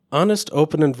Honest,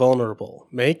 Open, and Vulnerable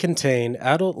may contain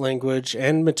adult language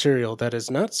and material that is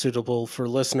not suitable for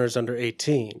listeners under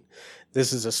 18.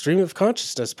 This is a stream of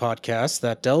consciousness podcast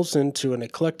that delves into an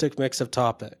eclectic mix of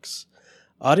topics.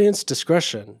 Audience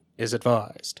discretion is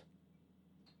advised.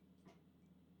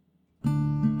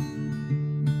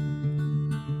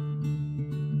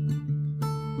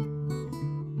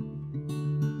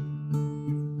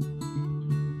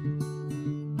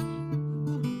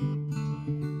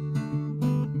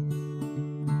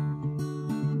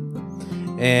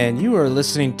 And you are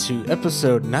listening to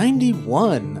episode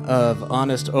 91 of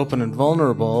Honest, Open, and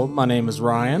Vulnerable. My name is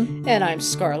Ryan. And I'm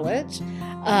Scarlett.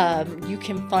 You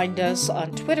can find us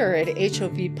on Twitter at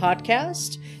HOV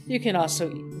Podcast. You can also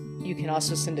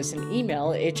send us an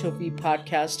email at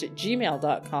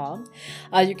hovpodcast@gmail.com.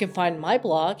 You can find my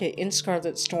blog at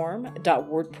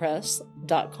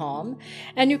inscarletstorm.wordpress.com.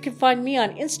 And you can find me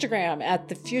on Instagram at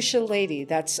The Fuchsia Lady.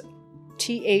 That's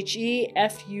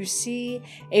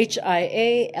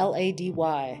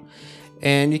TheFuchialady.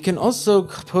 And you can also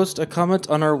post a comment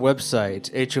on our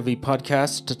website,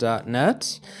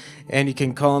 hovpodcast.net. And you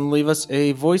can call and leave us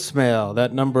a voicemail.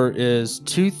 That number is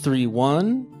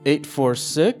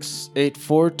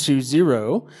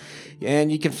 231-846-8420.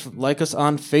 And you can like us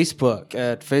on Facebook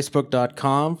at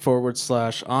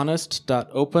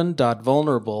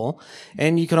facebook.com/honest.open.vulnerable.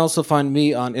 And you can also find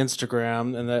me on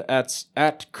Instagram, and that's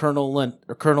at Colonel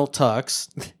Tux.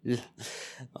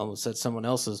 Almost said someone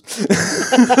else's. But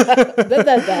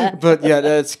yeah,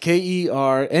 that's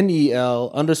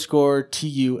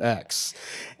KERNEL_TUX.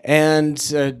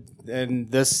 And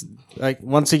this,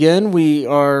 once again, we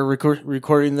are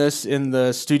recording this in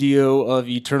the studio of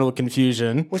Eternal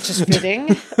Confusion, which is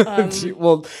fitting.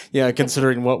 Well, yeah,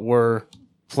 considering what we're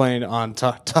planning on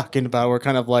talking about, we're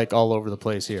kind of like all over the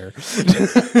place here.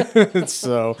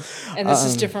 So, and this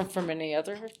is different from any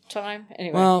other time.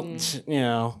 Anyway,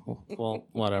 well,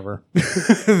 whatever.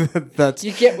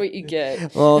 You get what you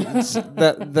get. Well,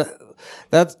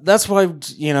 that's why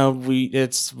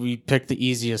we picked the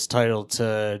easiest title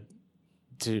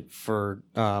for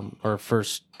our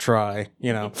first try.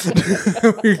 We go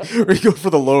for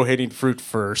the low-hanging fruit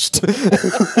first.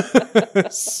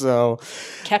 So,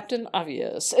 Captain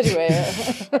Obvious. Anyway,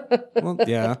 well,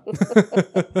 yeah.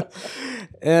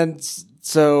 And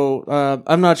so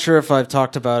I'm not sure if I've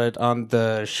talked about it on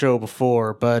the show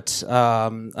before, but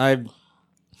I've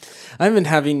been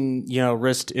having,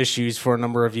 wrist issues for a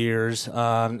number of years.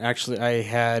 Actually, I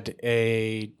had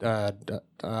I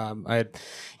had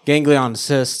ganglion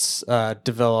cysts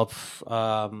develop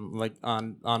on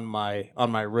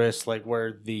my wrist, like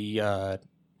where the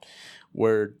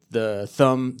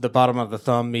bottom of the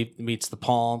thumb meets the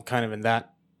palm, kind of in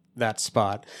that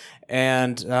spot,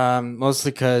 and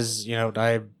mostly because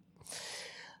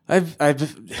I've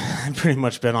pretty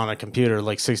much been on a computer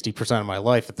like 60% of my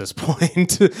life at this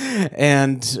point.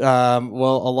 And, a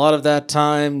lot of that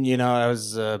time, I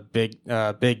was a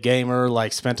big gamer,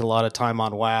 spent a lot of time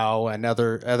on WoW and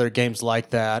other games like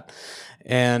that.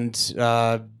 And,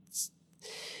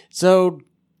 so,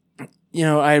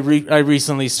 I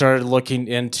recently started looking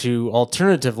into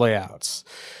alternative layouts,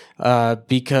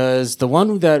 because the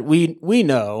one that we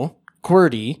know,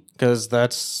 QWERTY, because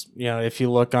that's, if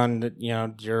you look on,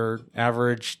 your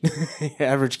average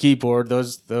keyboard,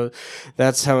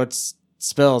 that's how it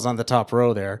spells on the top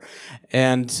row there.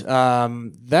 And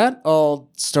that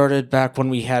all started back when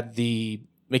we had the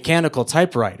mechanical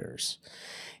typewriters,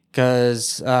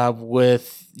 because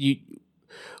with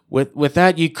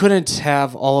that, you couldn't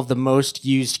have all of the most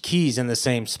used keys in the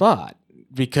same spot,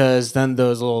 because then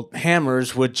those little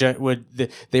hammers would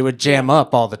jam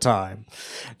up all the time.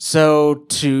 So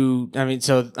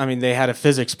they had a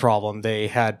physics problem they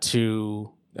had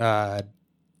to they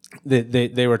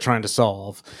were trying to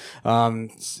solve.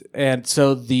 And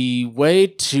so the way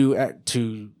to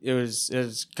it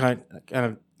was kind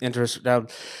of interesting.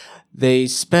 They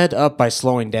sped up by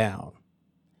slowing down.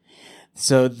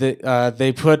 So they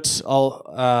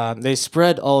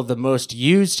spread all of the most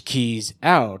used keys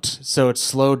out, so it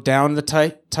slowed down the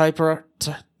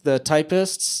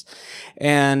typists,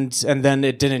 and then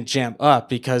it didn't jam up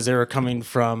because they were coming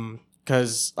from,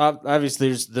 because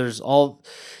obviously there's all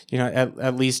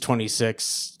at least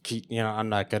 26 I'm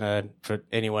not gonna put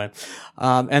anyway,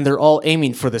 and they're all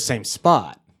aiming for the same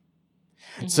spot.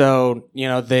 Mm-hmm. So,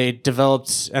 they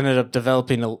ended up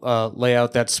developing a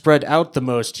layout that spread out the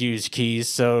most used keys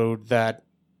so that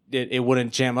it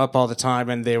wouldn't jam up all the time.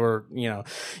 And they were,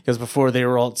 because before they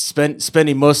were all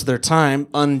spending most of their time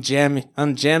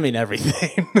unjamming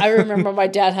everything. I remember my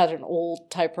dad had an old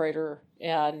typewriter,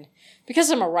 and because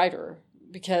I'm a writer,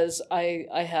 because I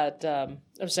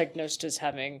was diagnosed as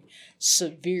having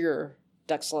severe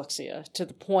dyslexia to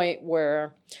the point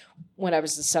where when I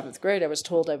was in 7th grade, I was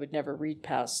told I would never read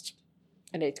past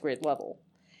an 8th grade level.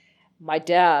 My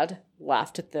dad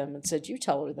laughed at them and said, "You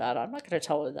tell her that. I'm not going to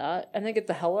tell her that. And then get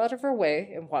the hell out of her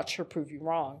way and watch her prove you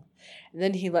wrong." And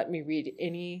then he let me read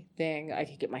anything I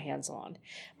could get my hands on.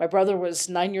 My brother was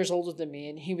 9 years older than me,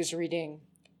 and he was reading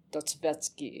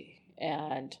Dostoevsky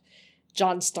and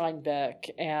John Steinbeck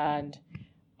and,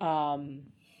 a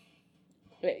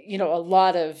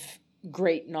lot of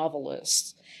great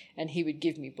novelists. And he would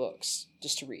give me books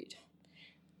just to read.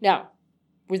 Now,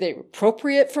 were they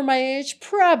appropriate for my age?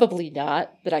 Probably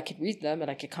not, but I could read them and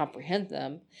I could comprehend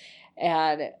them.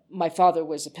 And my father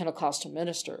was a Pentecostal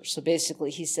minister. So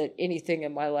basically he said anything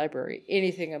in my library,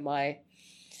 anything in my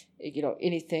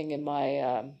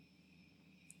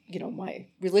my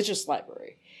religious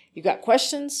library. You got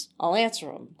questions? I'll answer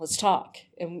them. Let's talk.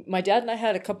 And my dad and I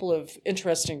had a couple of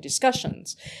interesting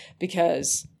discussions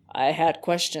because I had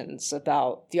questions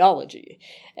about theology,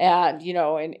 and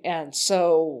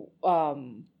so,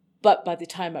 but by the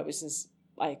time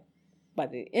by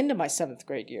the end of my 7th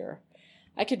grade year,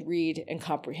 I could read and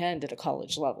comprehend at a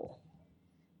college level.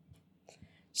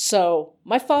 So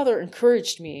my father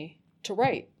encouraged me to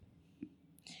write,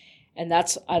 and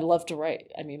I love to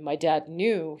write. I mean, my dad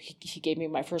knew, he gave me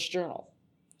my first journal,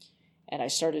 and I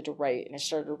started to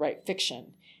write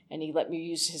fiction, and he let me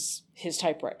use his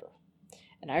typewriter.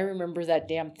 And I remember that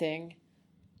damn thing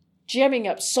jamming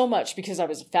up so much because I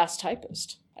was a fast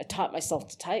typist. I taught myself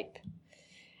to type.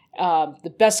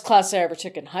 The best class I ever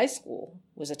took in high school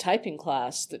was a typing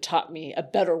class that taught me a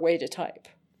better way to type.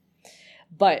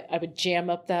 But I would jam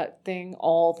up that thing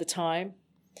all the time.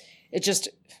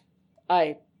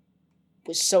 I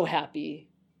was so happy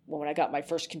when I got my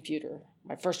first computer,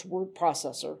 my first word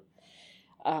processor.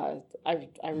 I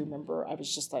remember I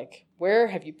was just like, where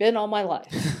have you been all my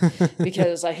life?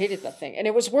 Because I hated that thing. And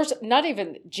it was worse, not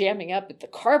even jamming up at the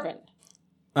carbon.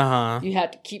 Uh-huh. You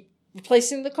had to keep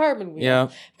replacing the carbon wheel. Yeah.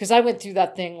 Because I went through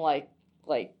that thing like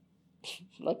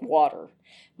water.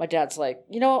 My dad's like,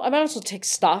 I might as well take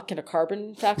stock in a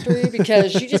carbon factory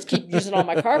because you just keep using all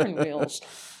my carbon wheels.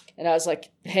 And I was like,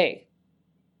 hey,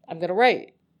 I'm going to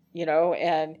write,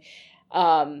 and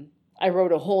I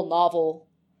wrote a whole novel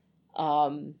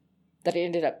that I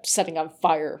ended up setting on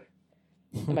fire.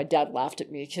 And my dad laughed at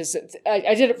me because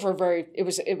I did it for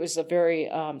it was a very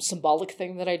symbolic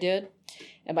thing that I did.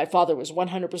 And my father was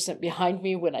 100% behind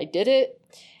me when I did it.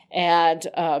 And,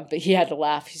 but he had to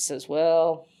laugh. He says,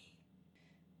 well,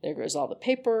 there goes all the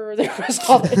paper. There goes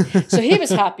all the... So he was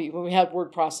happy when we had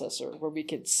word processor where we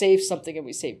could save something and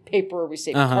we saved paper, we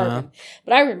saved carbon.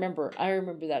 But I remember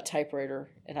that typewriter,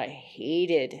 and I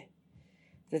hated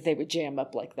that they would jam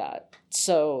up like that.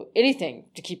 So anything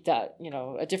to keep that,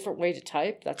 a different way to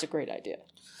type, that's a great idea.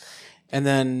 And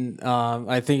then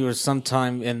I think it was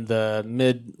sometime in the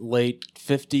late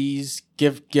 50s,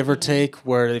 give or take,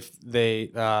 where they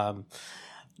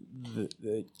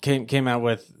came out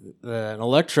with an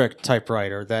electric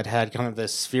typewriter that had kind of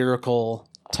this spherical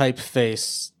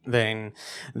typeface thing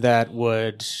that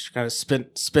would kind of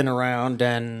spin around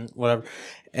and whatever.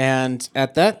 And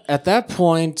at that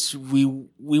point, we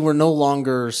were no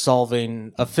longer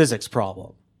solving a physics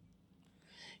problem.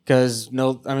 Because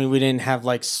we didn't have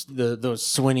like those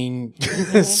swinging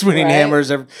swinging right.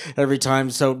 hammers every time.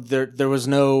 So there was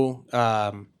no,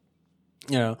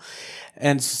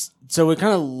 and so we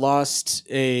kind of lost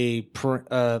a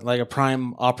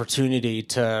prime opportunity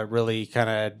to really kind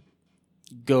of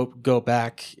go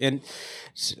back and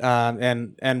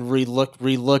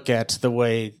relook at the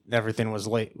way everything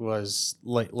was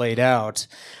laid out.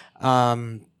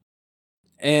 And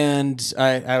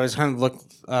I was kind of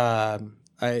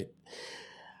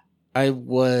I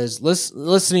was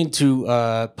listening to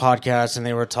podcasts, and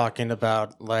they were talking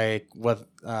about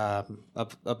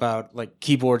about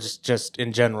keyboards just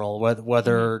in general,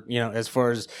 whether as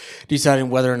far as deciding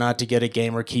whether or not to get a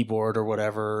gamer keyboard or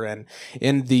whatever. And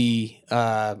in the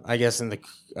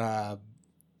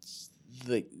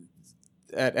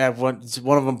at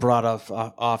one of them brought up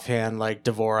offhand like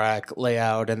Dvorak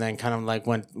layout, and then kind of like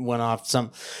went off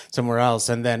somewhere else,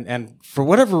 and for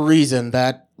whatever reason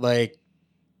that a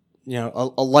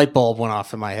light bulb went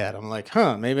off in my head. I'm like,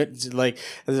 maybe it's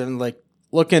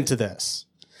look into this.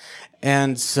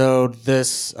 And so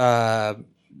this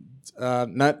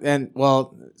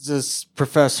this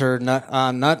professor,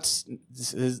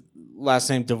 last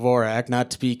name Dvorak,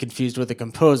 not to be confused with the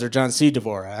composer John C.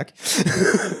 Dvorak.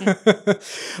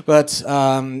 But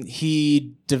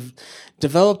he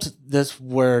developed this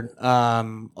where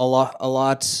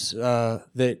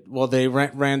they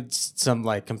ran some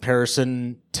like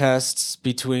comparison tests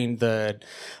between they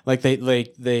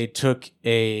took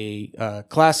a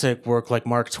classic work like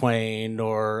Mark Twain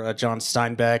or a John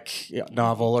Steinbeck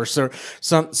novel or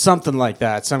something like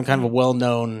that, some kind of a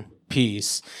well-known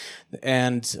piece,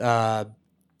 and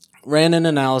ran an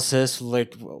analysis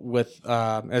like with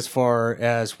as far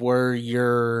as where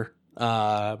you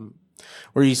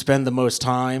spend the most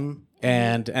time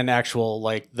and an actual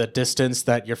like the distance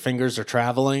that your fingers are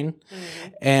traveling.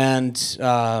 And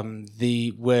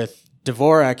with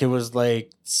Dvorak, it was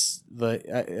like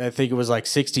I think it was like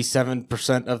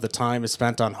 67% of the time is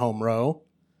spent on home row,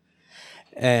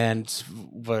 and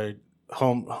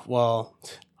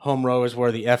home row is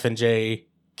where the F and J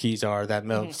keys are that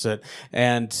moves it,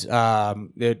 and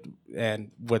with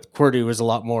QWERTY it was a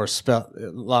lot more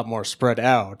spread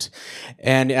out,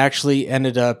 and actually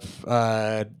ended up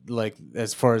like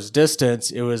as far as distance,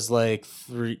 it was like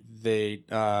they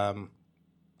were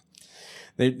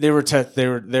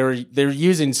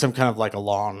using some kind of like a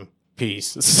long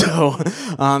piece, so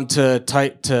to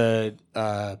type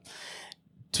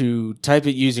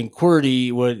it using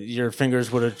QWERTY, your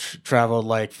fingers would have traveled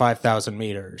like 5,000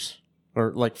 meters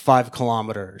or like 5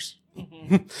 kilometers.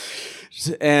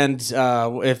 And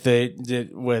if they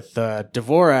did with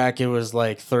Dvorak, it was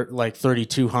like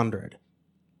 3,200.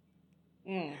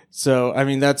 So I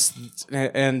mean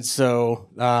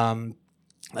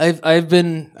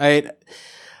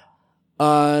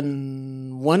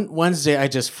on Wednesday I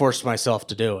just forced myself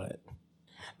to do it.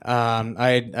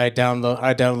 I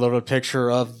downloaded a picture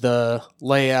of the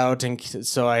layout, and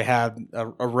so I had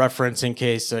a reference in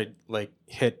case I like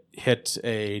hit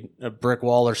a brick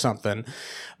wall or something.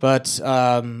 But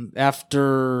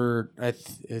after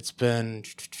it's been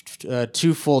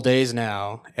 2 full days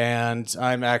now, and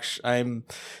I'm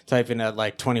typing at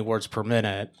like 20 words per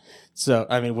minute. So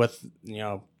I mean, with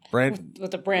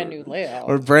with a brand new layout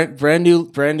or brand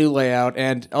new layout,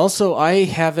 and also I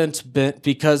haven't been,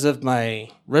 because of my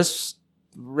wrist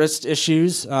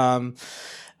issues. I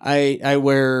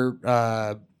wear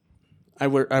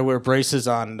braces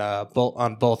on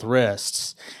both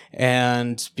wrists,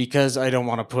 and because I don't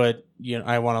want to put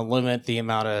I want to limit the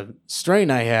amount of strain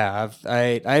I have.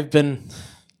 I've been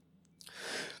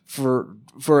for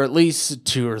at least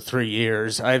 2 or 3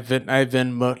 years, I've been a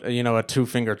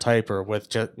 2-finger typer with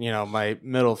just my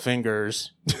middle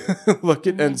fingers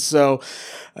looking, and so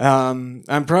I'm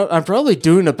probably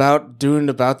doing about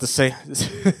the same,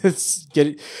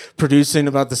 producing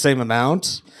about the same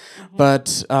amount,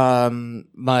 but I'm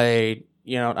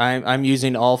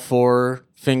using all 4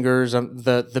 fingers.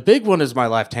 The big one is my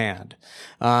left hand.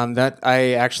 That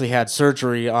I actually had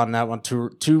surgery on that one to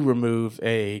remove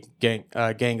a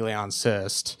ganglion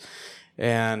cyst,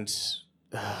 and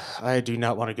I do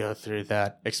not want to go through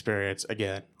that experience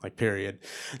again. Like, period.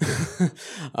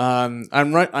 I'm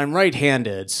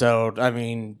right-handed, so I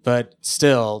mean, but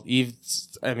still, it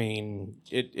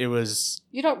was.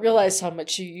 You don't realize how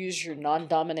much you use your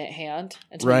non-dominant hand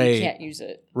until right. you can't use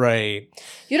it. Right.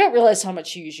 You don't realize how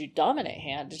much you use your dominant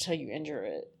hand until you injure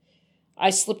it. I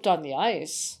slipped on the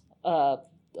ice a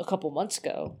couple months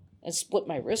ago and split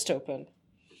my wrist open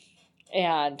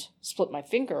and split my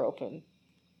finger open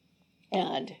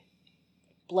and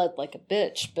bled like a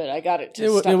bitch, but I got it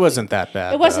to stop. It wasn't that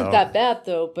bad. It wasn't that bad,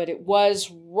 though, but it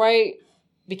was right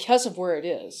because of where it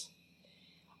is.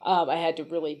 I had to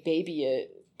really baby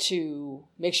it to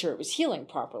make sure it was healing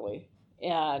properly,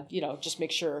 and just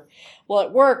make sure. Well,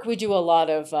 at work we do a lot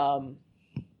of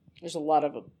there's a lot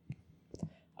of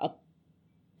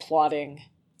applauding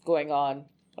going on,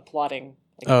 like clapping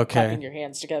your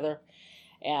hands together,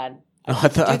 and I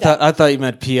thought you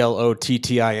meant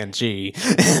plotting.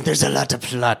 There's a lot of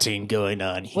plotting going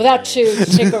on here. Well, that too, to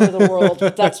take over the world,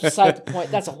 but that's beside the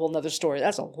point. That's a whole nother story.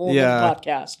 That's a whole nother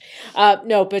podcast.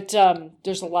 No, but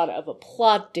there's a lot of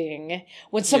applauding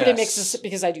when somebody makes this,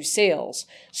 because I do sales.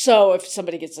 So if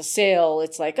somebody gets a sale,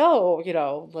 it's like,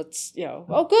 let's,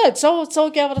 oh, good. So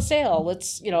got a sale.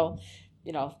 Let's,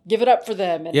 give it up for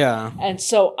them. And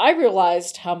so I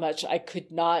realized how much I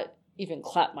could not even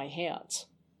clap my hands.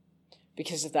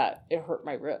 Because of that, it hurt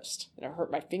my wrist and it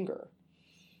hurt my finger.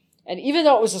 And even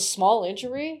though it was a small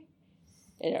injury,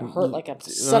 and it hurt like a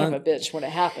son of a bitch when it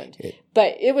happened.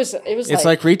 But it's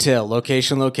like retail,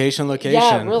 location.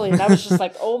 Yeah, really. And I was just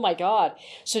like, oh my God.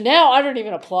 So now I don't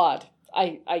even applaud.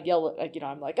 I yell at,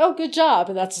 I'm like, oh, good job.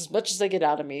 And that's as much as they get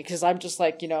out of me. Because I'm just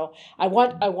like, I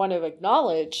want to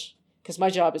acknowledge because my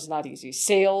job is not easy.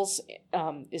 Sales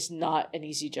is not an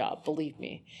easy job, believe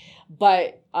me.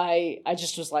 But I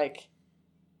just was like,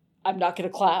 I'm not going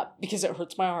to clap because it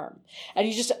hurts my arm. And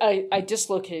I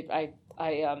dislocated, I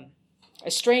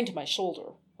strained my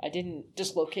shoulder. I didn't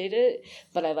dislocate it,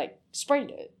 but I like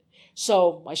sprained it.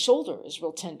 So my shoulder is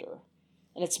real tender.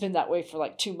 And it's been that way for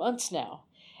like 2 months now.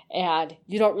 And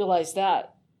you don't realize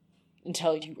that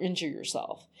until you injure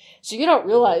yourself. So you don't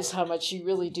realize how much you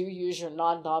really do use your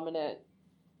non-dominant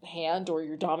hand or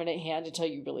your dominant hand until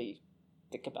you really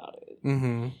think about it.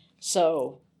 Mm-hmm.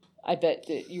 So I bet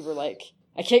that you were like,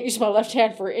 I can't use my left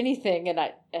hand for anything, and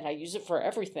I use it for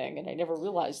everything, and I never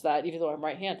realized that, even though I'm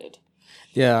right-handed.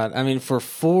 Yeah, I mean, for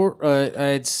 4,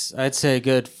 I'd say a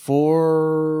good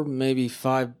 4, maybe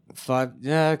 5,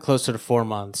 yeah, closer to 4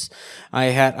 months. I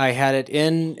had it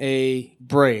in a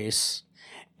brace,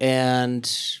 and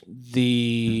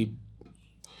the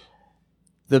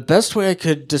best way I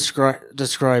could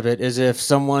describe it is if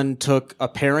someone took a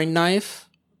paring knife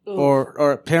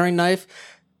or a paring knife,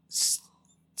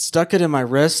 stuck it in my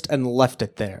wrist, and left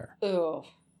it there. Ugh.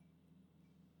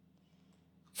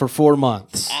 For 4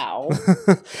 months. Ow.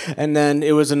 And then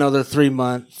it was another 3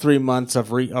 months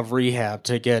of rehab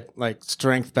to get like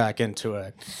strength back into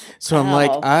it. So I'm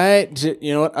like,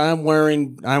 you know what? I'm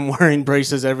wearing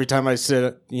braces every time I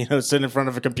sit in front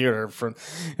of a computer from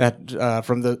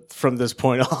this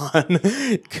point on,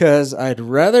 because I'd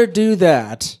rather do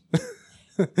that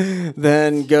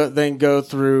than go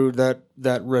through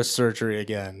that wrist surgery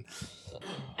again.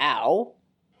 Ow.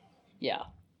 Yeah.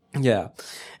 Yeah.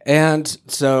 And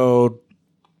so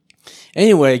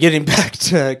anyway, getting back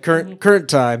to current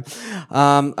time,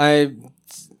 I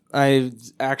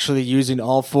actually using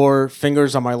all 4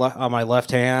 fingers on my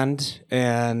left hand,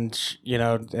 and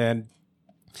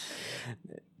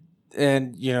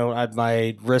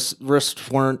my wrists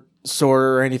weren't sore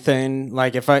or anything.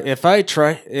 Like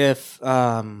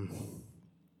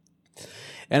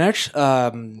and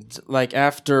actually, like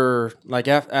after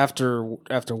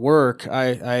work,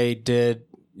 I did.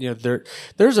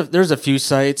 There's a few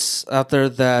sites out there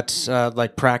that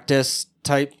like practice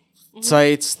type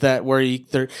sites that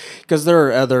because there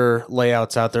are other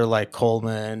layouts out there like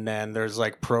Coleman, and there's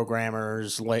like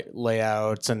programmers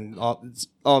layouts and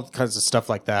all kinds of stuff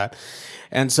like that.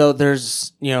 And so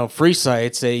there's free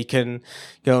sites that you can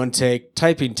go and take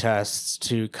typing tests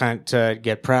to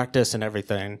get practice and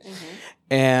everything. Mm-hmm.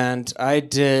 And I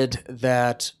did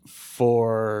that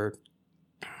for,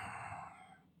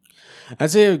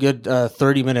 I'd say a good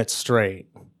 30 minutes straight,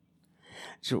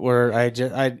 where I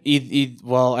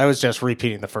was just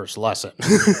repeating the first lesson,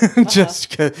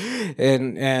 just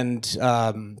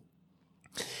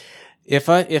if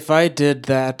I did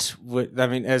that,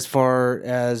 as far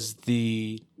as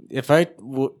using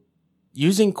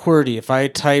QWERTY, if I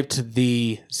typed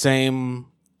the same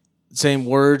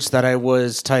words that I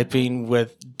was typing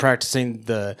with practicing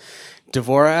the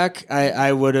Dvorak,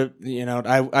 I would have,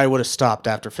 I would have stopped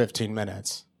after 15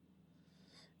 minutes.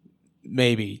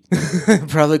 Maybe.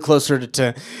 Probably closer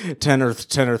to 10 or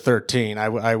 13.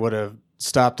 I would have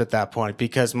stopped at that point,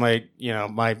 because my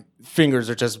fingers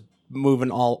are just moving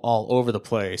all over the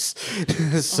place.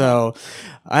 So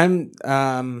I'm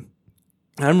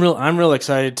real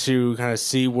excited to kind of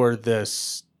see where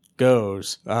this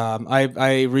goes.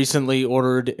 I recently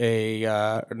ordered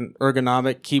an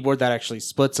ergonomic keyboard that actually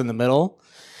splits in the middle.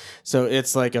 So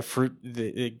it's like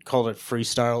they called it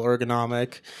freestyle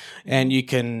ergonomic, and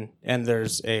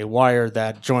there's a wire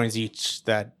that joins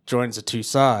the 2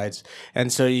 sides,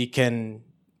 and so you can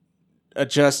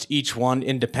adjust each one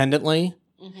independently.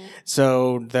 Mm-hmm.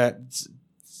 So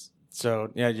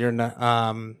yeah, you're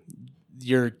not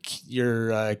your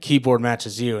keyboard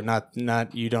matches you, and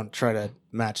not you don't try to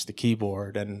match the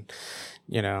keyboard, and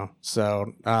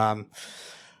so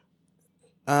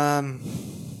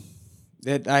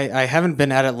I haven't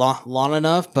been at it long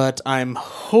enough, but I'm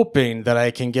hoping that I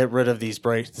can get rid of these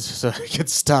braces so I can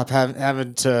stop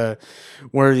having to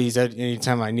wear these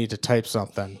anytime I need to type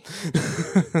something.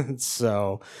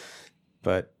 So,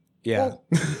 but yeah.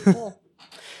 Cool.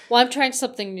 Well, I'm trying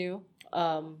something new.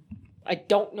 I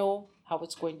don't know how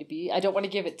it's going to be. I don't want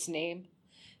to give its name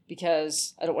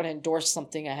because I don't want to endorse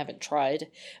something I haven't tried.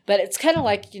 But it's kind of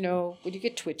like, when you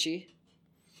get twitchy,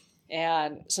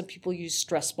 and some people use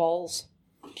stress balls.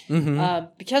 Mm-hmm.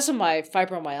 Because of my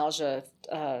fibromyalgia,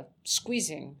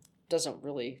 squeezing doesn't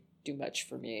really do much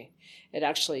for me. It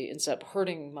actually ends up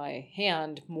hurting my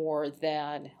hand more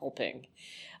than helping.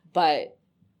 But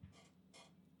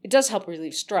it does help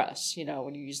relieve stress,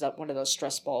 when you use one of those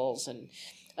stress balls. And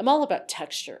I'm all about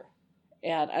texture.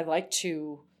 And I like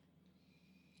to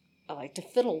like to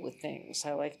fiddle with things.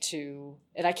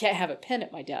 And I can't have a pen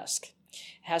at my desk.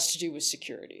 It has to do with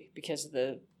security because of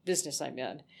the business I'm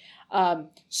in. And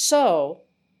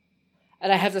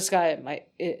I have this guy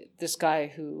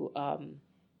who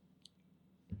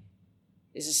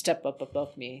is a step up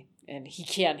above me, and he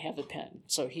can have the pen.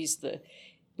 So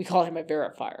we call him a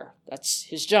verifier. That's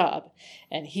his job.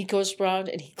 And he goes around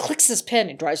and he clicks this pen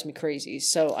and drives me crazy.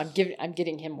 So I'm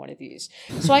getting him one of these.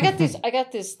 So I got this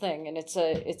thing, and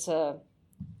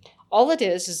all it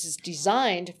is it's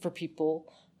designed for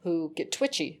people who get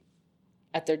twitchy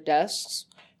at their desks,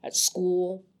 at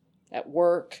school, at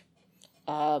work,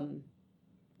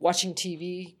 watching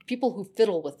TV, people who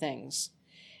fiddle with things.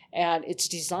 And it's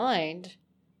designed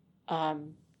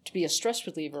to be a stress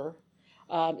reliever.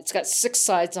 It's got 6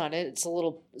 sides on it. It's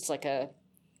like a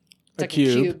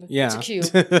cube. Yeah. It's a cube.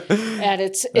 And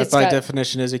it's by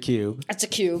definition is a cube. It's a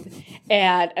cube.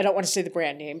 And I don't want to say the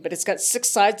brand name, but it's got 6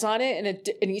 sides on it,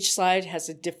 and each side has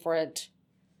a different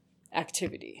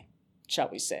activity, shall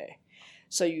we say.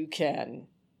 So you can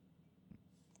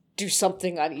do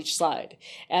something on each side.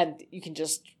 And you can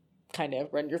just kind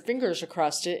of run your fingers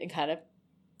across it and kind of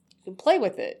you can play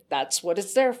with it. That's what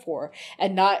it's there for.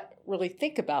 And not really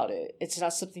think about it. It's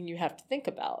not something you have to think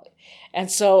about. And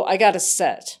so I got a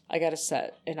set,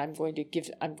 and I'm going to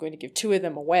give 2 of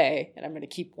them away, and I'm going to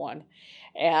keep one.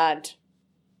 And,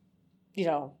 I'm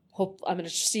going to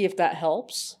see if that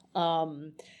helps.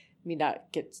 Me not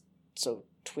get so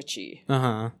twitchy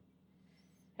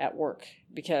at work,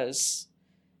 because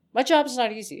my job is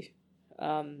not easy.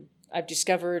 I've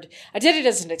discovered, I did it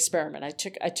as an experiment. I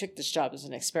took this job as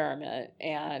an experiment,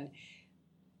 and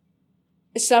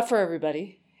it's not for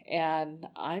everybody. And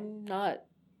I'm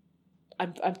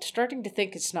starting to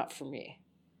think it's not for me.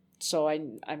 So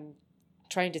I'm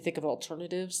trying to think of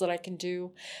alternatives that I can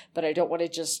do, but I don't want to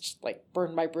just like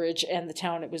burn my bridge and the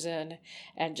town it was in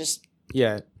and just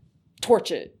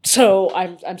torch it. So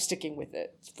I'm sticking with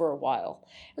it for a while.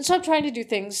 And so I'm trying to do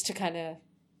things to kind of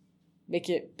make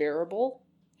it bearable.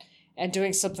 And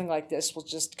doing something like this will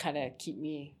just kind of keep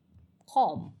me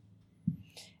calm.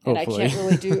 And hopefully. I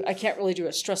can't really do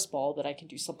a stress ball, but I can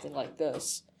do something like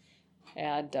this.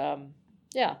 And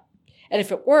And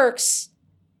if it works,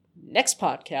 next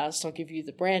podcast I'll give you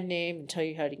the brand name and tell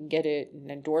you how you can get it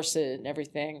and endorse it and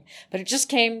everything. But it just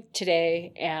came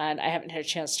today, and I haven't had a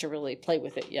chance to really play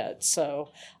with it yet.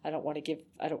 So I don't want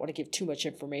to give too much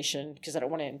information, because I don't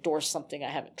want to endorse something I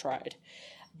haven't tried.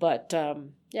 But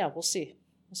we'll see.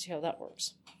 We'll see how that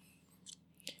works.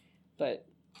 But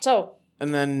so.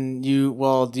 And then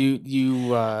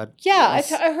I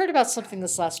heard about something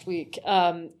this last week.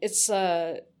 It's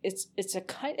a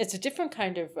different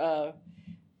kind of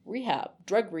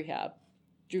drug rehab,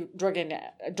 drug and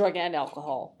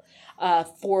alcohol.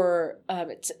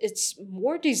 It's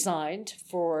more designed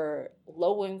for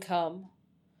low income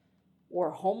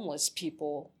or homeless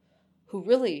people who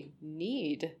really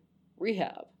need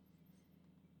rehab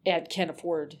and can't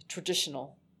afford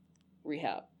traditional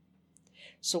rehab.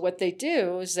 So what they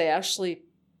do is they actually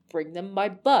bring them by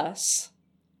bus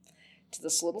to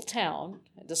this little town,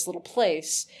 this little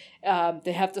place.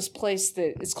 They have this place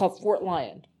that it's called Fort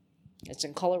Lyon. It's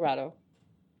in Colorado,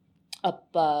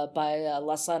 up by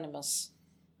Los Animas,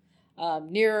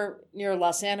 near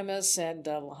Los Animas and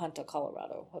La Junta,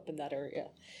 Colorado, up in that area,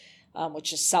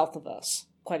 which is south of us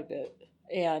quite a bit.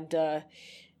 And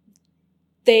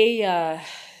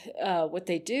what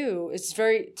they do, it's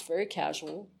very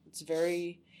casual. It's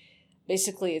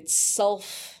basically it's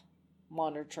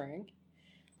self-monitoring.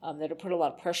 They don't put a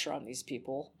lot of pressure on these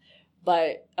people,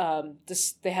 but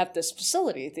they have this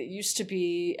facility that used to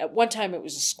be, at one time it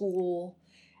was a school,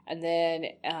 and then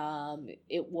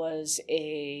it was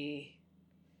a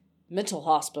mental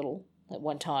hospital at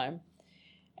one time,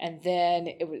 and then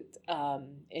it was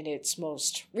in its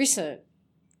most recent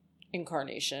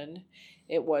incarnation,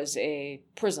 it was a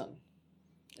prison,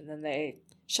 and then they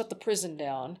shut the prison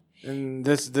down. And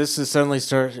this is suddenly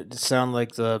started to sound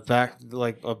like a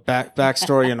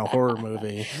backstory in a horror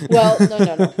movie. Well,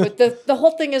 no. But the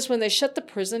whole thing is, when they shut the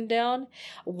prison down,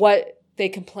 what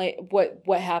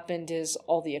happened is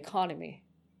all the economy.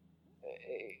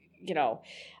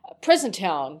 Prison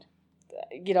town,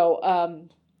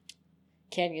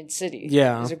 Canyon City.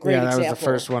 Yeah, is a great example. That was the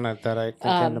first one that I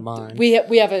came to mind. We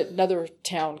have another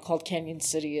town called Canyon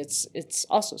City. It's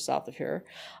also south of here.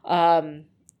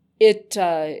 It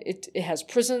has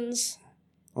prisons.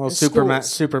 Well,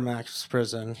 Supermax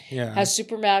prison, yeah. Has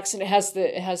Supermax, and it has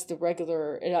the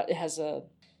regular. It has a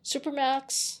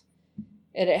Supermax,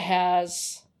 and it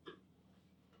has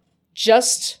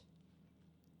just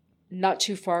not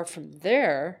too far from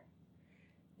there.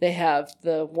 They have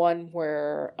the one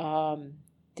where the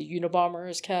Unabomber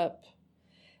is kept.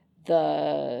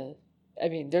 There's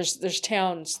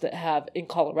towns that have, in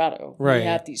Colorado, Right. we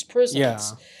have these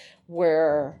prisons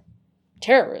where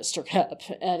terrorists are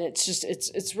kept, and it's just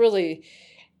it's really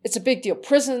a big deal.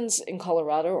 Prisons in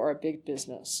Colorado are a big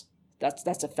business.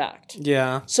 That's a fact.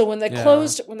 Yeah. So when they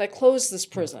closed this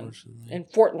prison,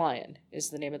 and Fort Lyon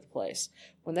is the name of the place.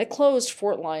 When they closed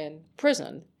Fort Lyon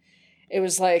prison, it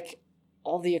was like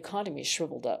all the economy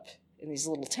shriveled up in these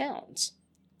little towns.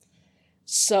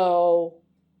 So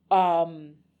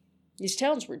these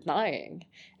towns were dying,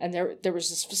 and there was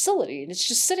this facility, and it's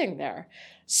just sitting there.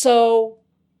 So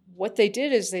what they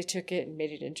did is they took it and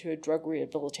made it into a drug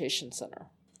rehabilitation center.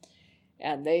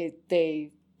 And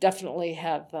they definitely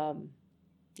have,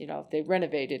 they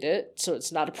renovated it, so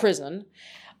it's not a prison,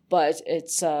 but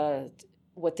it's,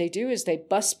 what they do is they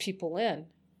bus people in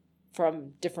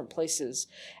from different places,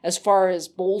 as far as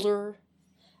Boulder,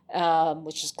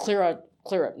 which is clear up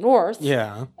north.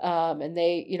 Yeah. And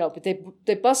but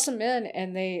they bus them in,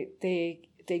 and they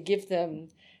give them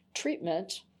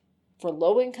treatment for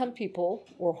low-income people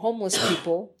or homeless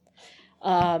people,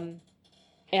 and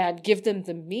give them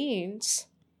the means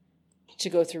to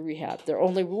go through rehab. Their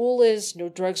only rule is no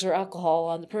drugs or alcohol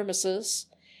on the premises,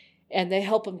 and they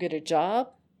help them get a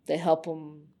job. They help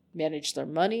them manage their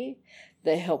money.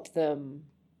 They help them,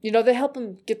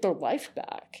 get their life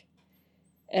back.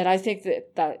 And I think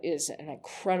that is an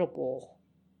incredible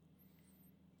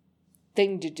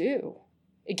thing to do.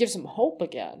 It gives them hope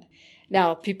again.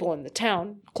 Now, people in the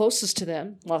town closest to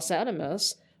them, Los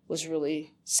Alamos, was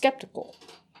really skeptical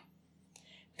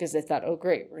because they thought, oh,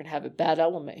 great, we're going to have a bad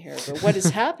element here. But what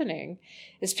is happening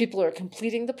is people are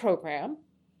completing the program,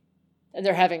 and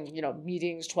they're having,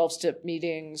 meetings, 12-step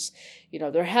meetings.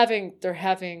 They're having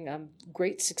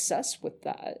great success with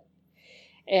that.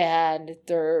 And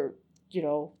they're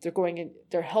going in,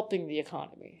 they're helping the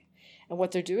economy. And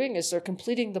what they're doing is they're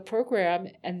completing the program,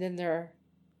 and then they're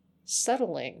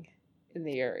settling in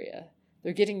the area.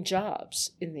 They're getting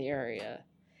jobs in the area.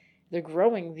 They're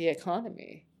growing the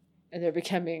economy, and they're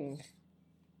becoming,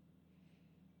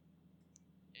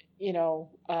 they're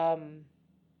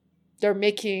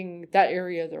making that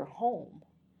area their home.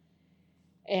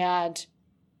 And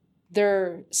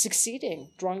they're succeeding,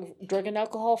 drug and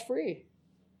alcohol free.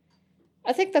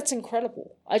 I think that's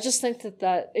incredible. I just think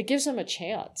that it gives them a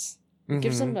chance. It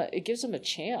gives them a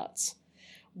chance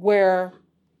where,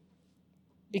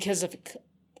 because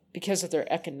of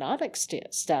their economic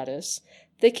status,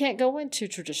 they can't go into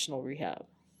traditional rehab.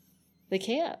 They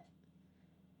can't.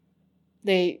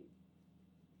 They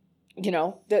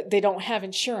don't have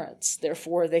insurance,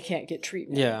 therefore they can't get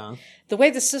treatment. Yeah. The way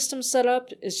the system's set up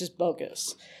is just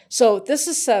bogus. So this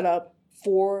is set up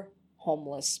for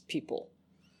homeless people,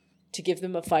 to give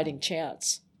them a fighting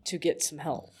chance to get some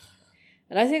help.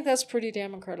 And I think that's pretty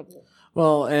damn incredible.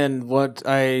 Well, and what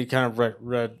I kind of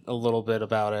read a little bit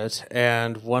about it,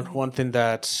 and one thing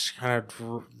that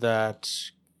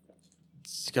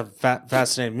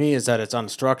fascinated me is that it's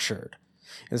unstructured.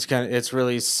 It's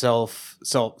really self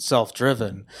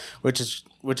driven, which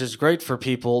is great for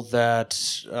people that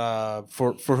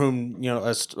for whom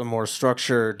a more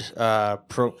structured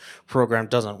program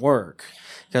doesn't work.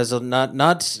 Because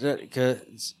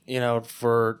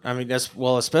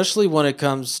especially when it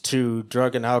comes to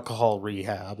drug and alcohol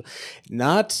rehab,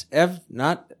 not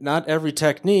every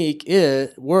technique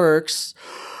works.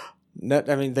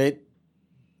 They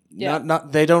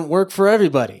don't work for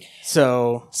everybody.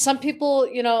 So some people,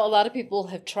 a lot of people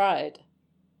have tried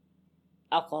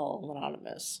Alcohol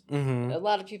Anonymous. Mm-hmm. A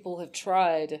lot of people have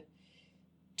tried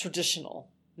traditional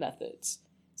methods.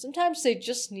 Sometimes they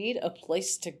just need a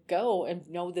place to go and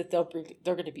know that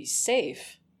they're going to be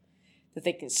safe, that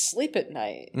they can sleep at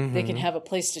night, Mm-hmm. They can have a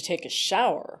place to take a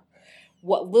shower.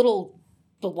 What little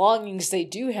belongings they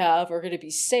do have are going to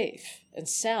be safe and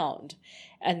sound,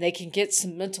 and they can get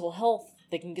some mental health.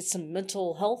 They can get some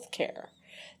mental health care.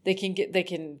 They can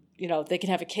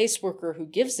have a caseworker who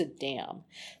gives a damn.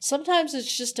 Sometimes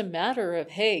it's just a matter of,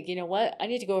 hey, you know what? I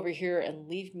need to go over here and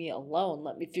leave me alone.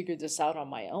 Let me figure this out on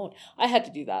my own. I had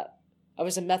to do that. I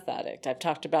was a meth addict. I've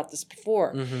talked about this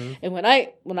before. Mm-hmm. And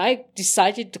when I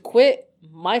decided to quit,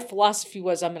 my philosophy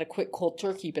was I'm going to quit cold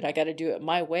turkey, but I got to do it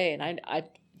my way. And I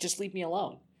just leave me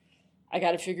alone. I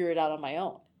got to figure it out on my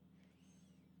own.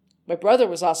 My brother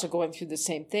was also going through the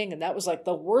same thing, and that was like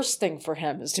the worst thing for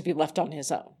him, is to be left on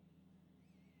his own.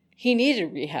 He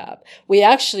needed rehab. We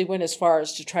actually went as far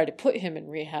as to try to put him in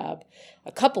rehab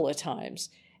a couple of times.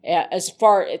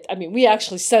 We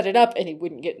actually set it up, and he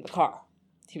wouldn't get in the car.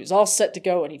 He was all set to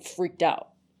go, and he freaked out.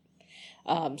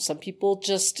 Some people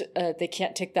just, they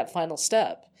can't take that final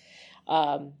step.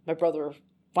 My brother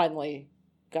finally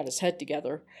got his head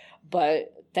together,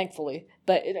 but thankfully,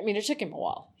 it took him a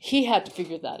while. He had to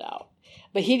figure that out,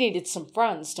 but he needed some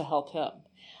friends to help him.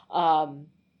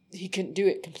 He couldn't do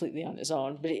it completely on his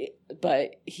own,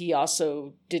 but he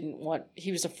also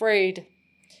he was afraid,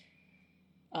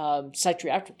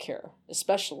 psychiatric care,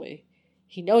 especially.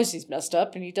 He knows he's messed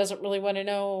up and he doesn't really want to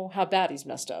know how bad he's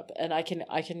messed up. And I can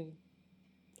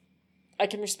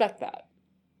respect that.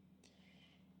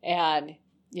 And,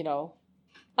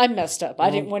 I'm messed up. I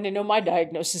didn't want to know my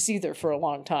diagnosis either for a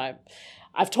long time.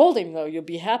 I've told him, though, you'll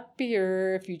be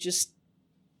happier if you just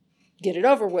get it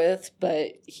over with,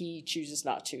 but he chooses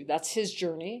not to. That's his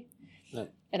journey. Yeah.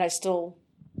 And I still,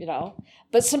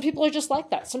 but some people are just like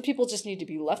that. Some people just need to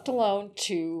be left alone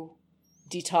to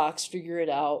detox, figure it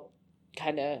out,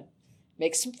 kind of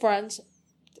make some friends,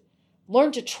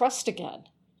 learn to trust again,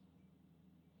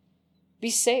 be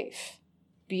safe,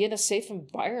 be in a safe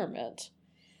environment.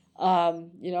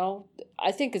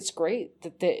 I think it's great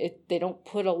that they don't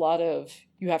put a lot of,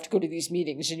 you have to go to these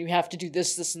meetings and you have to do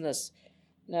this, this, and this.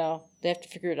 No, they have to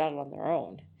figure it out on their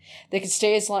own. They can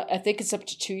stay as long, I think it's up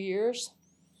to 2 years.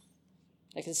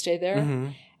 They can stay there,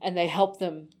 and they help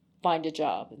them find a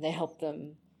job, and they help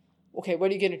them, okay, what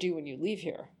are you going to do when you leave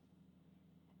here?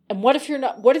 And what if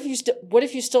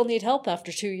you still need help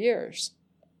after 2 years?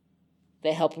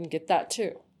 They help them get that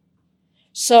too.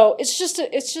 So it's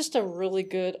just a really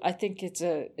good, I think it's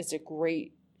a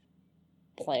great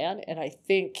plan, and I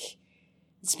think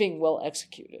it's being well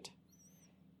executed.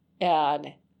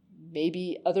 And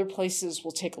maybe other places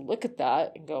will take a look at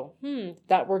that and go,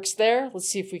 that works there. Let's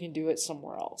see if we can do it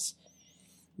somewhere else.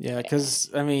 Yeah, because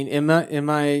in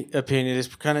my opinion,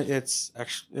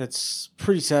 it's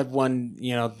pretty sad when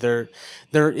there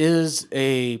is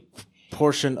a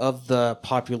portion of the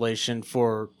population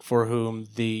for whom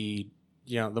the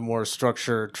more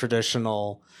structured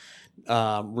traditional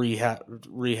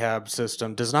rehab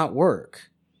system does not work.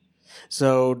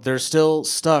 So they're still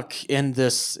stuck in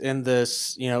this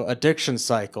addiction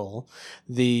cycle.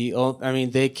 They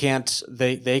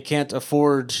can't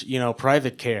afford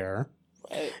private care.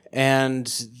 And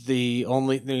the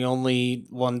only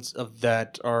ones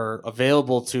that are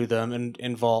available to them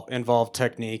involve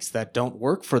techniques that don't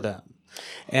work for them.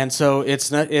 And so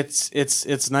it's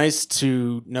nice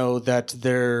to know that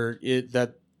there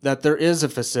is a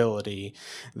facility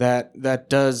that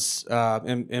does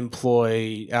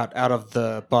employ out of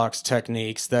the box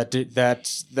techniques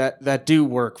that do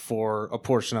work for a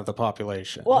portion of the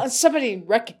population. Well, and somebody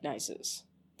recognizes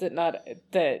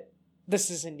that this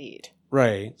is a need.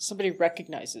 Right. Somebody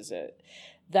recognizes it,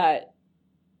 that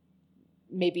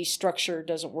maybe structure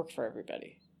doesn't work for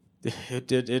everybody. It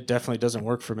definitely doesn't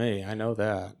work for me. I know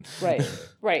that.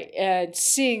 Right. And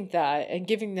seeing that and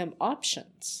giving them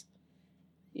options.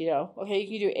 Okay,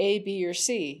 you can do A, B, or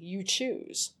C. You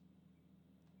choose.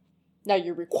 Now,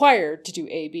 you're required to do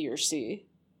A, B, or C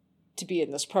to be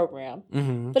in this program,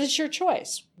 but it's your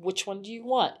choice. Which one do you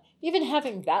want? Even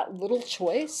having that little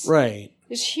choice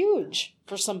is huge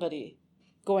for somebody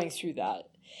going through that.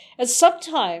 And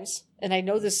sometimes, and I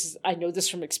know this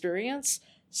from experience,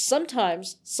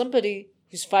 sometimes somebody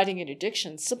who's fighting an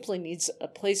addiction simply needs a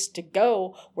place to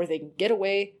go where they can get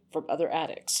away from other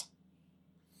addicts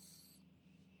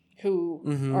who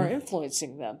are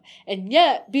influencing them, and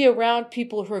yet be around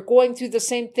people who are going through the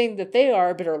same thing that they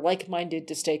are, but are like-minded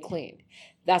to stay clean.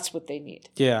 That's what they need.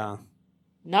 Yeah.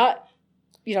 Not,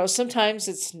 sometimes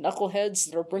it's knuckleheads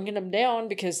that are bringing them down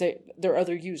because they're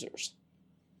other users.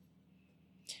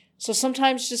 So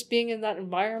sometimes just being in that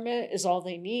environment is all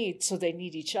they need, so they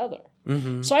need each other.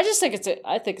 So I just think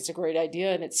it's a great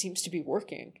idea, and it seems to be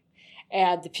working.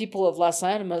 And the people of Las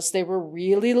Animas, they were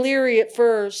really leery at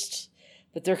first,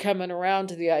 but they're coming around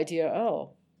to the idea,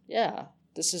 oh, yeah,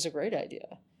 this is a great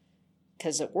idea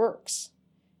because it works.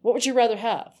 What would you rather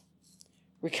have?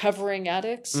 Recovering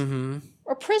addicts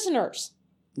or prisoners?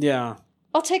 Yeah.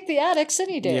 I'll take the addicts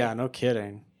any day. Yeah, no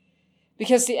kidding.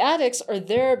 Because the addicts are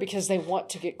there because they want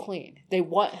to get clean. They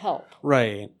want help.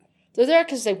 Right. They're there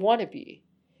because they want to be.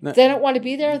 If they don't want to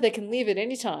be there, they can leave at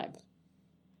any time.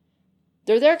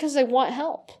 They're there because they want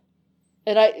help.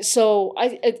 And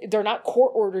they're not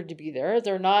court ordered to be there.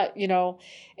 They're not,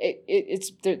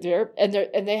 they're there, and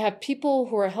they have people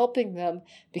who are helping them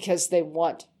because they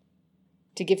want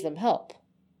to give them help.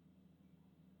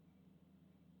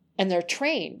 And they're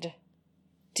trained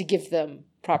to give them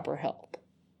proper help.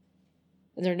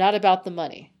 And they're not about the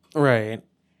money. Right.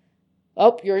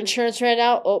 Oh, your insurance ran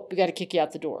out. Oh, we got to kick you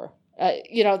out the door.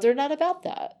 They're not about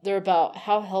that. They're about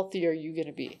how healthy are you going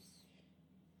to be.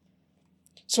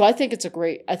 So I think it's a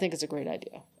great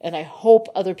idea. And I hope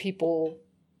other people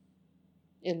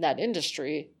in that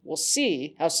industry will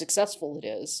see how successful it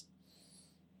is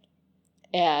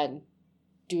and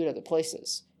do it other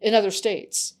places, in other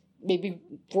states. Maybe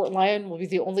Fort Lyon will be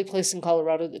the only place in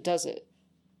Colorado that does it.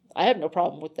 I have no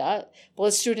problem with that. But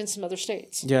let's do it in some other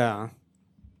states. Yeah.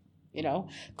 You know,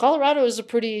 Colorado is a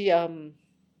pretty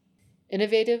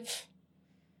innovative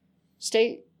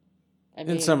state. I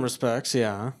mean, in some respects,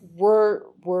 yeah. We're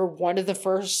one of the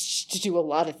first to do a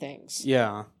lot of things.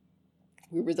 Yeah.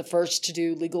 We were the first to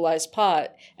do legalized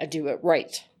pot and do it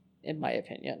right, in my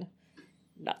opinion.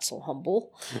 Not so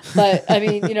humble. But I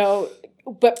mean, you know,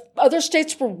 but other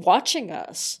states were watching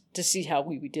us to see how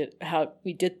we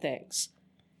did things.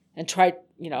 And tried,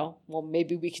 you know, well,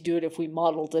 maybe we could do it if we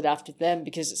modeled it after them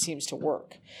because it seems to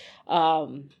work.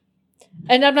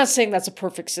 And I'm not saying that's a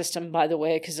perfect system, by the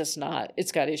way, because it's not.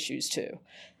 It's got issues too.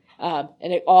 And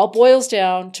it all boils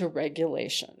down to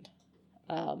regulation.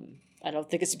 I don't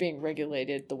think it's being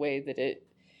regulated the way that it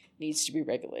needs to be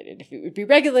regulated. If it would be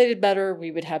regulated better,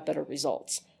 we would have better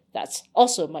results. That's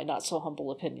also my not so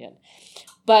humble opinion.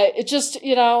 But it just,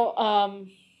 you know,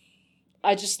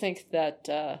 I just think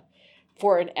that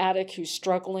for an addict who's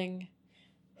struggling,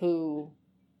 who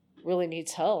really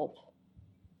needs help,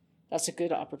 that's a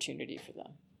good opportunity for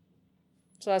them.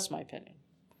 So that's my opinion.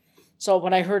 So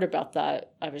when I heard about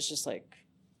that, I was just like,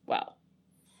 wow.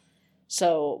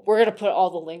 So we're going to put all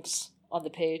the links on the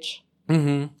page.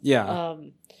 Mm-hmm. Yeah.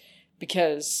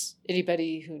 Because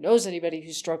anybody who knows anybody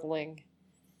who's struggling,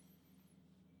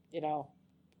 you know,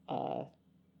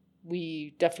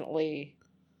 we definitely,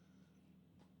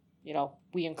 you know,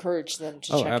 we encourage them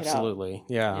to check it out. Absolutely.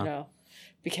 Yeah. You know,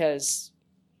 because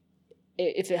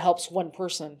if it helps one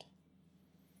person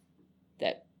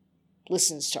that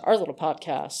listens to our little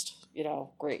podcast, you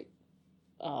know, great.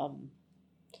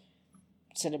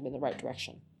 Send them in the right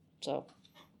direction. So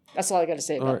that's all I got to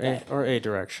say about that. Or a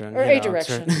direction. Or a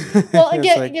direction. Well,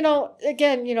 again, like, you know,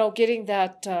 getting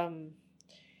that,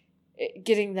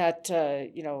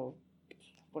 you know,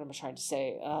 what am I trying to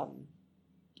say?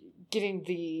 Getting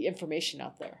the information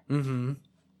out there. Mm-hmm.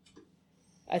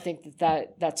 I think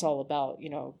that's all about, you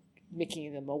know,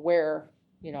 making them aware,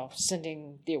 you know,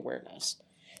 sending the awareness.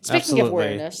 Speaking Absolutely. of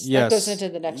awareness, yes. that goes into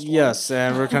the next one. Yes,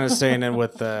 and we're kind of staying in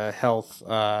with the health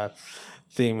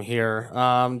theme here.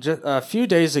 Just a few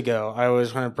days ago, I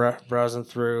was kind of browsing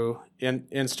through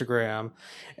Instagram,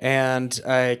 and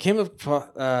I came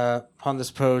upon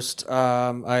this post.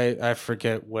 I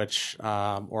forget which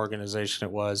organization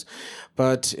it was,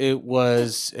 but it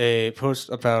was a post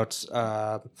about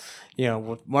you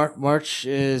know, March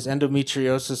is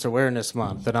Endometriosis Awareness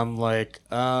Month, and I'm like,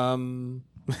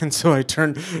 and so I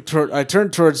turned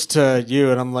towards to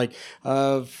you, and I'm like,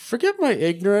 forgive my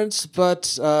ignorance,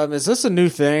 but is this a new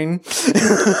thing?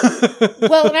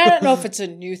 Well, and I don't know if it's a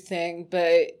new thing,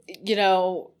 but you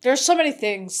know, there's so many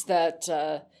things that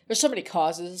there's so many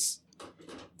causes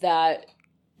that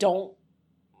don't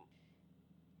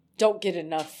get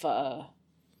enough.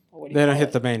 They don't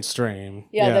hit the mainstream.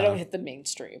 Yeah, they don't hit the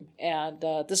mainstream, and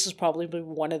this is probably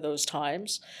one of those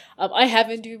times. I have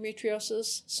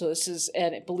endometriosis, so this is,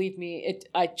 and believe me,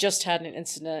 I just had an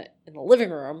incident in the living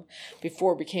room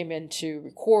before we came in to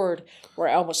record, where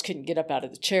I almost couldn't get up out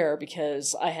of the chair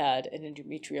because I had an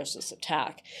endometriosis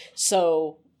attack.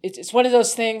 So it's one of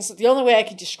those things. The only way I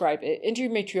can describe it,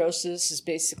 endometriosis is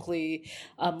basically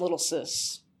little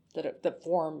cysts that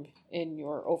form in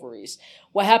your ovaries.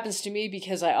 What happens to me,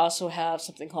 because I also have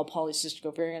something called polycystic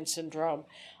ovarian syndrome.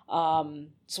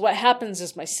 So what happens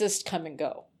is my cysts come and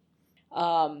go.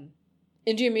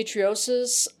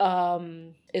 Endometriosis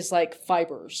is like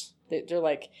fibers. They're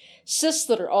like cysts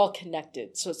that are all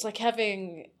connected. So it's like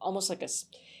having almost like if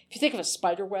you think of a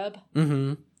spider web,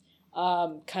 mm-hmm.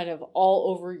 Kind of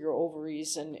all over your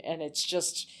ovaries, and it's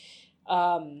just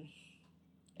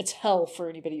it's hell for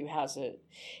anybody who has it.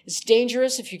 It's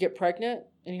dangerous if you get pregnant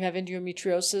and you have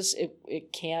endometriosis.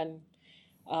 It can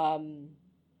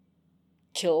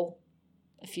kill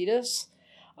a fetus.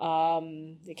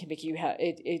 It can make you have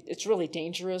it. It's really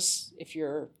dangerous if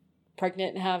you're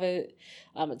pregnant and have it.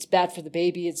 It's bad for the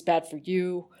baby. It's bad for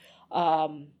you.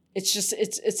 It's just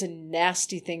it's a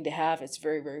nasty thing to have. It's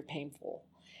very, very painful.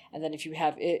 And then if you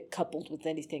have it coupled with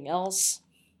anything else.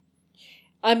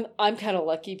 I'm kind of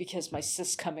lucky because my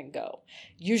cysts come and go.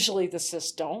 Usually the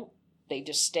cysts don't. They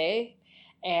just stay.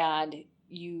 And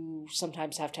you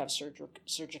sometimes have to have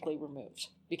surgically removed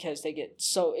because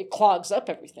it clogs up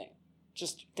everything.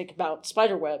 Just think about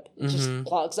spider web. It just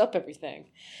clogs up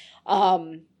everything.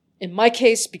 In my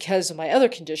case, because of my other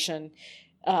condition,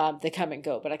 they come and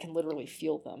go, but I can literally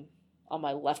feel them. on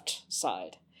my left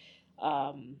side,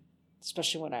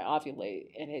 especially when I ovulate,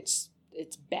 and it's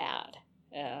bad,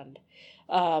 and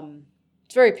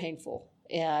it's very painful.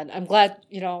 And I'm glad,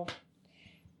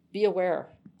 be aware.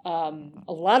 A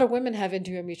lot of women have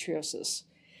endometriosis.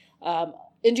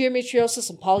 Endometriosis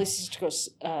and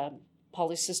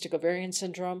polycystic ovarian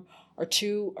syndrome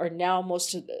are now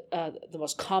most of the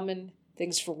most common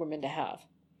things for women to have.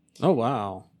 Oh,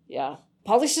 wow. Yeah.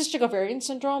 Polycystic ovarian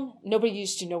syndrome, nobody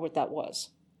used to know what that was.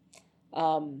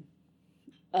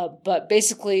 But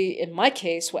basically, in my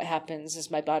case, what happens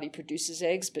is my body produces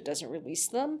eggs but doesn't release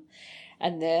them.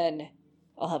 And then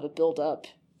I'll have a buildup,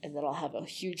 and then I'll have a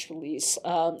huge release.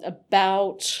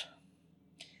 About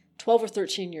 12 or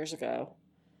 13 years ago,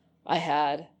 I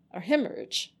had a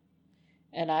hemorrhage,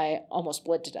 and I almost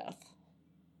bled to death.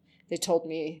 They told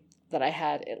me that I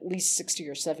had at least 60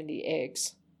 or 70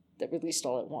 eggs that released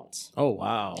all at once. Oh,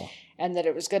 wow. And that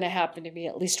it was going to happen to me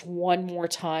at least one more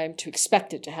time, to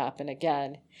expect it to happen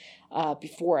again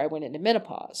before I went into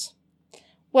menopause.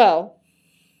 Well,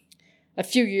 a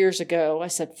few years ago, I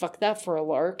said, fuck that for a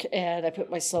lark, and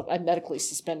I medically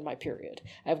suspend my period.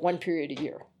 I have one period a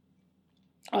year,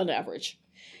 on average.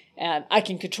 And I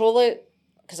can control it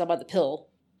because I'm on the pill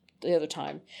the other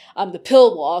time. The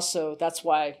pill will also, that's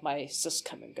why my cysts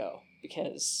come and go,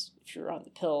 because if you're on the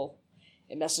pill,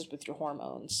 it messes with your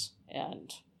hormones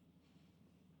and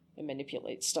it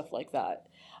manipulates stuff like that.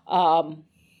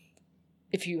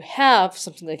 If you have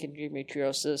something like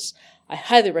endometriosis, I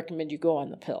highly recommend you go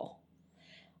on the pill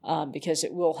because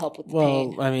it will help with the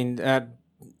pain. Well, I mean,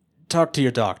 talk to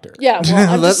your doctor. Yeah,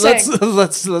 well, I'm just saying.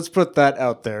 Let's put that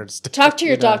out there. Talk to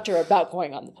your doctor about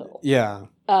going on the pill. Yeah.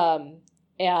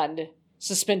 And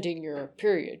suspending your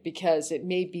period, because it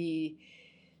may be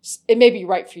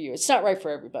right for you. It's not right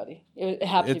for everybody. It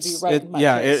happened to be right in my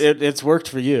case. It's worked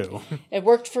for you. It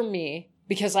worked for me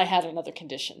because I had another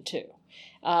condition too.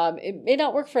 It may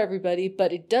not work for everybody,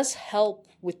 but it does help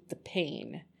with the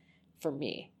pain for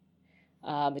me.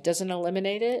 It doesn't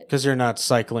eliminate it. Because you're not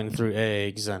cycling through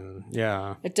eggs, and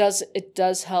yeah. It does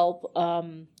help.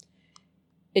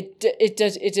 It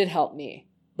did help me.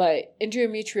 But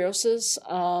endometriosis,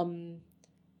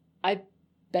 I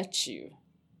bet you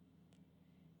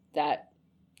that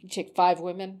you take 5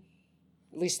 women,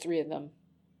 at least 3 of them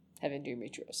have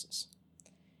endometriosis.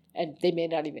 And they may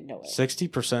not even know it.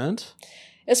 60%?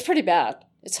 It's pretty bad.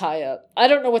 It's high up. I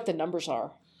don't know what the numbers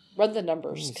are. Run the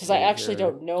numbers, because I actually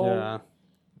don't know. Yeah.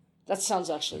 That sounds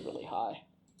actually really high.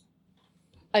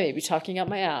 I may be talking out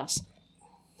my ass.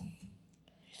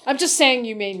 I'm just saying,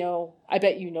 you may know. I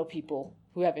bet you know people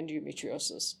who have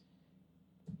endometriosis.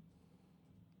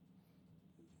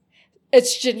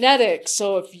 It's genetic,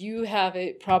 so if you have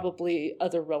it, probably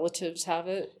other relatives have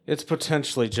it. It's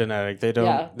potentially genetic. They don't.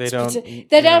 Yeah, they don't.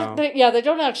 They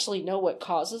don't actually know what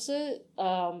causes it.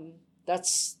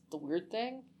 That's the weird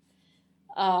thing.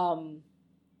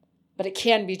 But it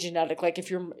can be genetic. Like if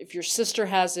your sister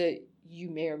has it, you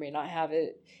may or may not have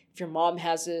it. If your mom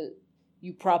has it,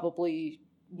 you probably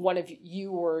one of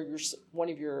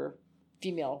your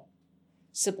female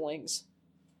siblings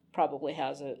probably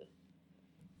has it.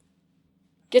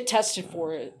 Get tested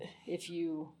for it if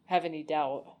you have any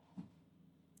doubt.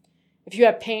 If you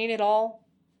have pain at all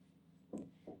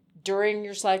during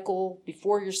your cycle,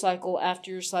 before your cycle, after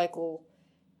your cycle,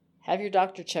 have your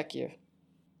doctor check you.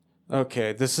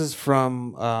 Okay, this is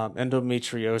from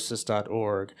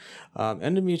endometriosis.org.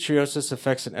 Endometriosis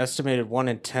affects an estimated 1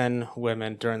 in 10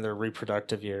 women during their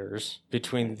reproductive years,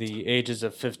 between the ages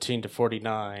of 15 to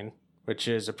 49, which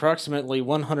is approximately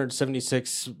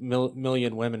 176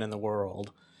 million women in the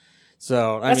world.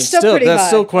 So, that's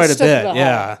still quite a bit.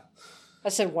 Yeah. I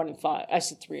said 1 in 5. I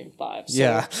said 3 in 5. So.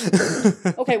 Yeah.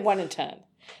 Okay, 1 in 10.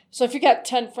 So if you got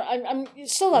 10, that's pretty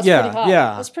high.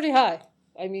 Yeah. That's pretty high.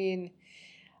 I mean,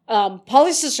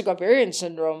 polycystic ovarian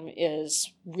syndrome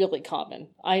is really common.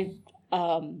 I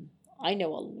know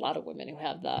a lot of women who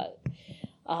have that,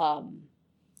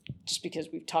 just because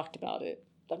we've talked about it.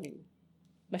 I mean,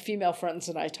 my female friends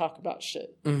and I talk about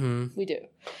shit. Mm-hmm. We do.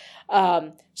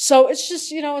 So it's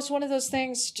just, it's one of those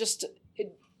things.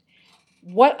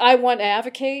 What I want to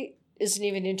advocate isn't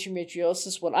even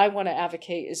endometriosis. What I want to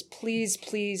advocate is please,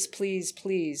 please, please,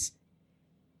 please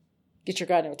get your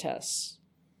gyno tests.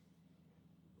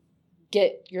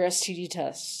 Get your STD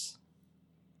tests.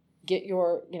 Get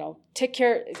your, take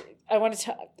care. I want to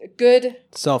tell good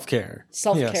self-care.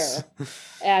 Yes.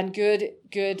 And good,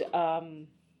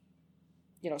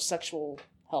 sexual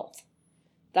health.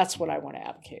 That's what I want to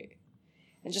advocate.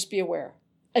 And just be aware.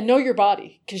 And know your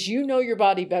body, because you know your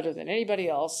body better than anybody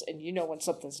else, and you know when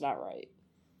something's not right.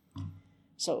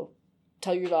 So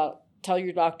tell your tell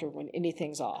your doctor when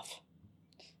anything's off,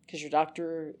 because your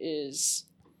doctor is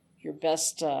your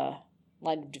best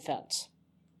line of defense.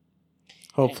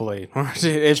 Hopefully,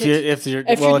 if your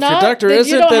not, doctor then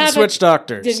isn't, then switch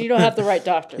doctors. Then you don't have the right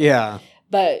doctor. Yeah.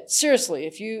 But seriously,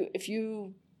 if you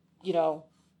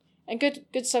and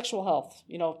good sexual health,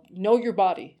 know your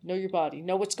body,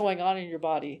 know what's going on in your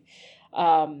body,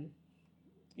 know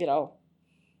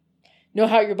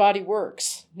how your body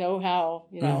works, know how,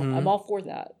 I'm all for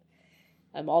that.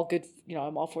 I'm all good.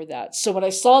 I'm all for that. So when I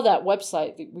saw that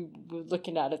website that we were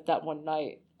looking at it that one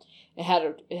night, it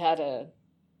had a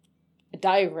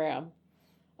diagram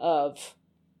of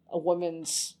a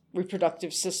woman's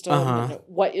reproductive system and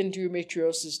what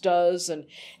endometriosis does, and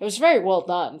it was very well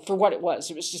done for what it was.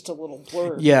 It was just a little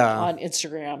blurb on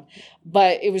Instagram,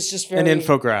 but it was just very an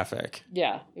infographic.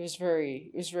 Yeah, it was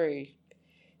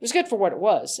good for what it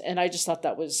was, and I just thought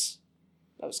that was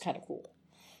kind of cool.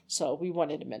 So we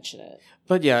wanted to mention it.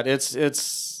 But yeah, it's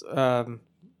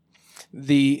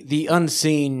the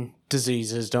unseen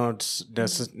diseases don't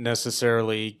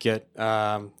necessarily get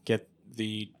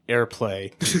the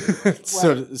airplay,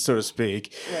 so to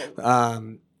speak.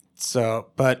 Right.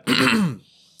 But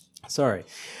sorry.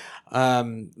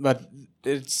 But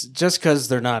it's just because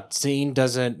they're not seen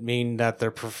doesn't mean that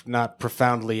they're not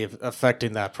profoundly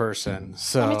affecting that person.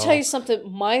 So let me tell you something.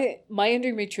 My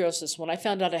endometriosis, when I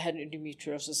found out I had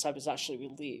endometriosis, I was actually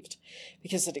relieved,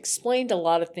 because it explained a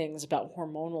lot of things about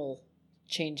hormonal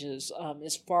changes.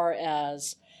 As far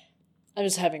as I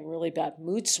was having really bad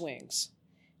mood swings,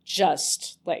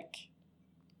 just like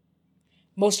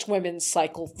most women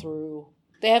cycle through.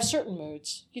 They have certain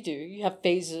moods. You have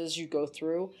phases you go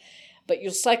through. But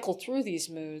you'll cycle through these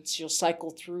moods. You'll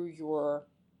cycle through your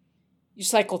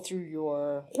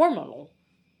hormonal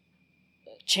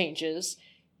changes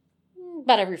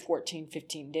about every 14,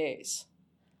 15 days.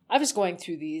 I was going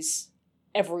through these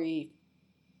every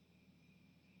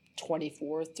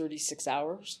 24, 36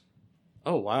 hours.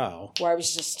 Oh, wow. Where I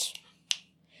was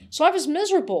so I was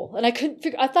miserable, and I couldn't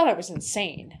figure. I thought I was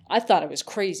insane. I thought I was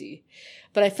crazy.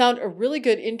 But I found a really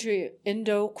good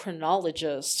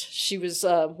endocrinologist. She was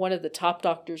one of the top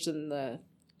doctors in the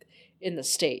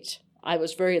state. I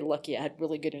was very lucky. I had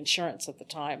really good insurance at the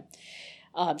time.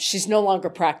 She's no longer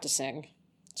practicing.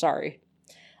 Sorry.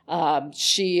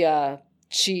 She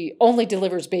only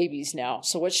delivers babies now.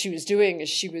 So what she was doing is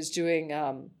she was doing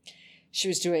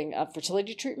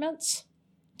fertility treatments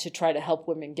to try to help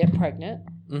women get pregnant.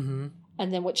 Mm-hmm.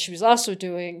 And then what she was also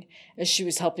doing is she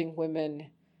was helping women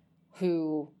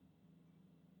who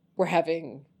were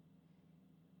having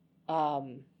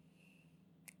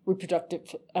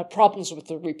reproductive problems with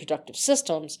their reproductive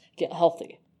systems get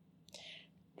healthy,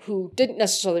 who didn't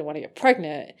necessarily want to get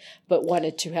pregnant, but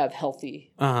wanted to have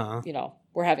healthy,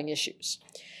 were having issues.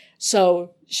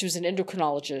 So she was an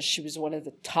endocrinologist. She was one of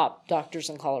the top doctors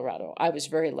in Colorado. I was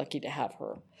very lucky to have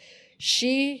her.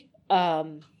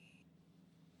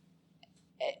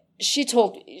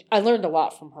 I learned a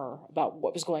lot from her about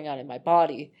what was going on in my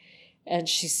body. And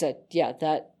she said, yeah,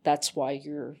 that's why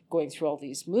you're going through all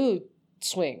these mood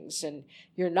swings, and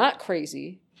you're not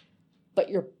crazy, but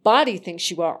your body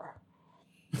thinks you are.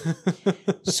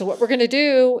 So what we're going to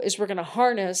do is we're going to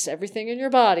harness everything in your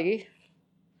body,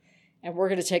 and we're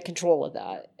going to take control of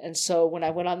that. And so when I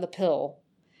went on the pill,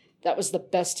 that was the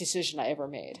best decision I ever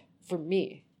made for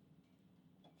me.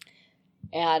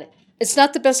 And it's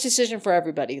not the best decision for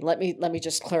everybody. Let me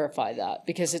just clarify that,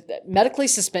 because medically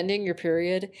suspending your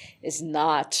period is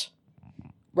not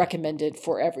recommended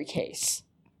for every case.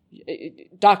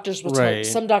 Doctors will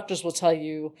some doctors will tell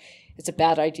you it's a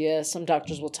bad idea. Some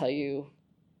doctors will tell you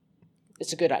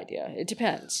it's a good idea. It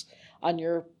depends on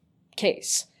your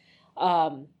case.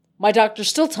 My doctor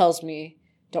still tells me,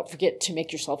 don't forget to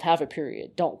make yourself have a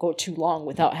period. Don't go too long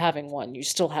without having one. You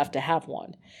still have to have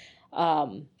one.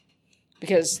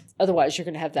 Because otherwise you're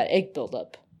going to have that egg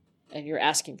buildup and you're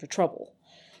asking for trouble.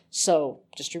 So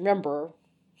just remember,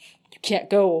 you can't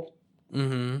go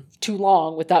too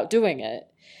long without doing it.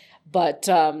 But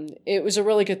it was a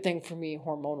really good thing for me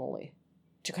hormonally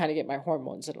to kind of get my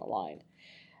hormones in a line.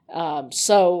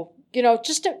 So,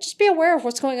 just be aware of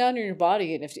what's going on in your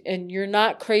body. And you're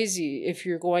not crazy if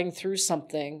you're going through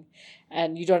something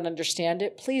and you don't understand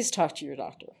it, please talk to your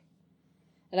doctor.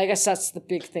 And I guess that's the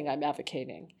big thing I'm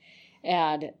advocating.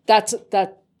 And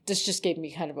this just gave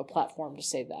me kind of a platform to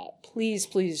say that. Please,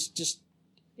 just,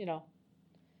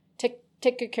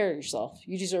 take good care of yourself.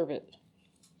 You deserve it.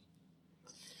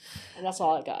 And that's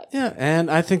all I got. Yeah, and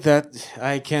I think that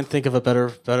I can't think of a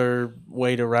better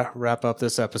way to wrap up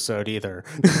this episode either.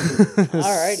 All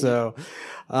right. So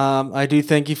I do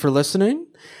thank you for listening.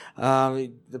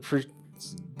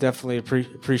 Definitely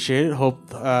appreciate it.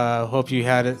 Hope you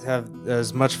have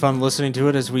as much fun listening to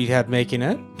it as we had making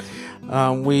it.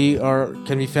 We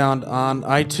can be found on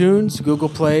iTunes, Google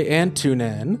Play, and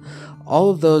TuneIn. All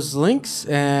of those links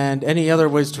and any other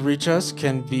ways to reach us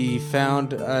can be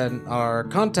found on our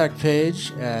contact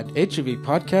page at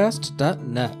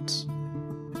hvpodcast.net.